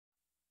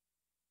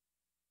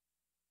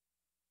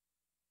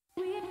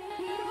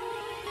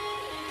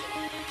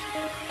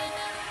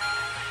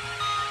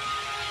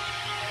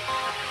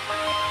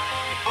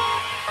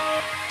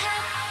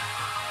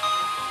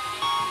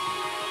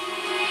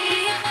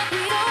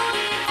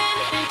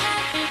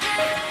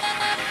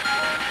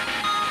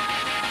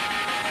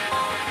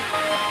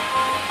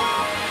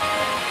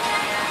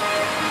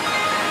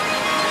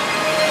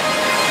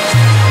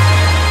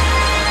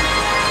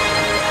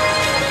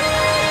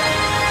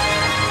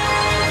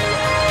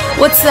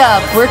What's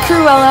up? We're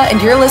Cruella,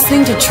 and you're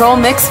listening to Troll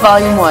Mix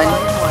Volume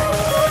 1.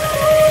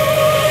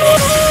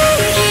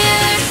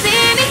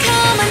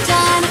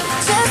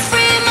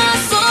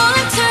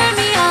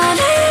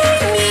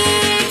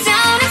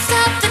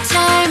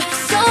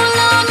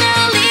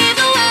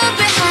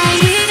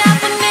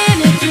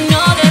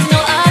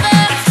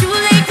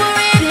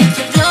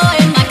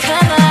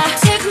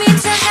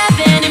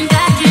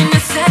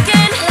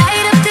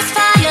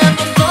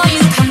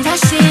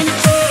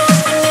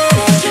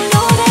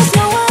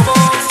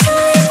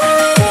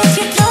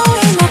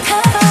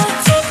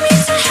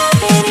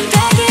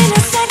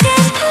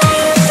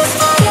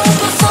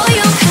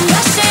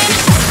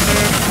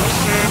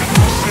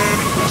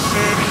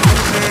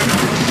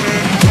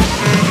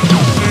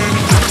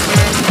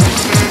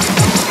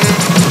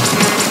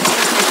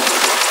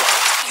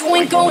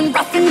 Going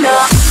rough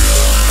enough.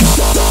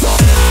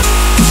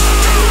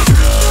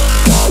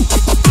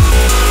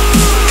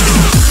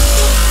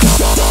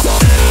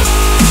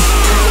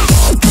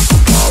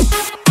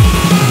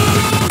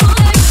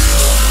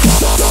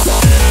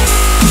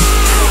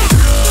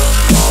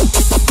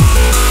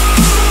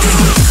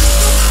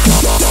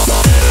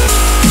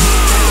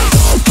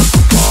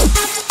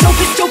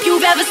 Dopest dope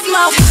you've ever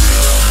smoked.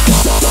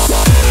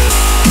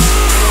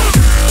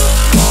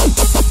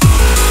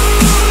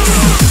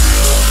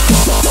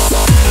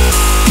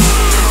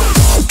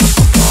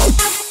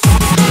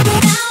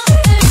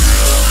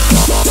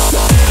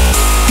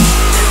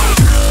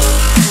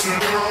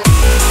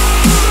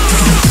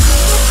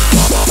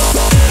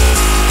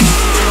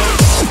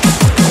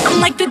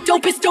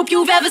 Dopest dope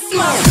you've ever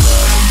smoked.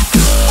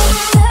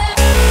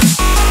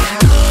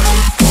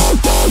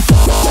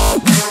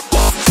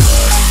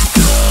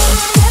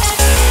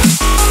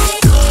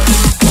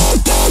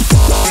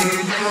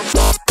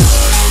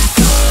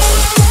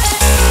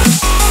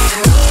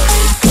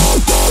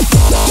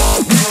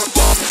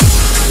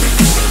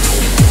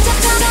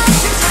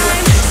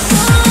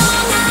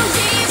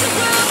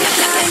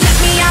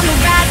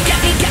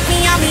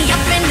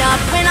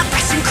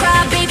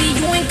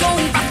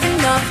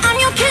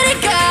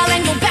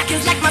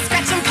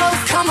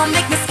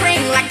 Make me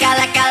scream like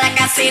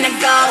I seen a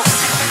ghost.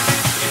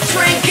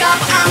 Drink up,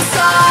 I'm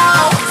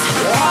sold.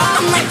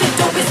 I'm like the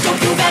dopest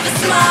dope you've ever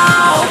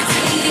smoked.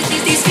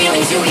 These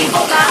feelings you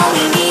evoke, I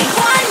only need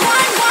one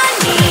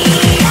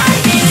need.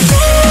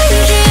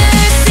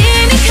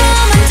 See me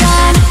come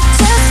undone.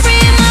 Just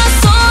free my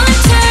soul and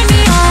turn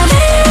me on.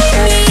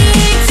 Lay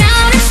me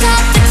down and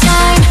stop the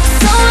time.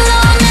 So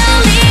long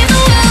now, leave the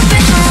world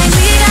behind.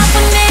 We got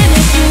 1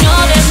 minute, you know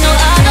there's no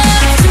other.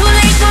 Too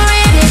late for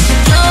it if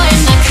you're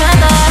blowing my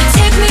cover.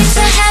 Take me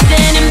to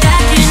heaven and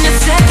back in a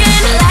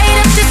second. Light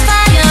up this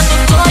fire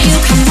before you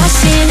come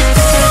rushing.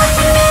 Got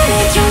 1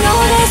 minute, you know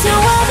there's no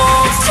other.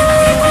 Too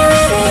late for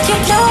it,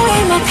 you're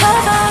blowing my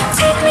cover.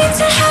 Take me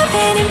to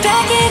heaven and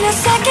back in a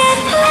second.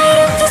 Light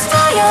up this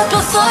fire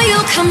before you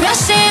come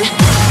rushing.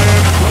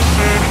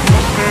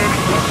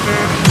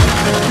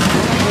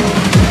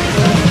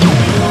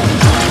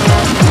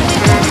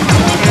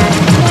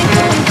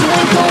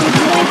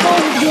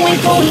 You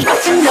ain't going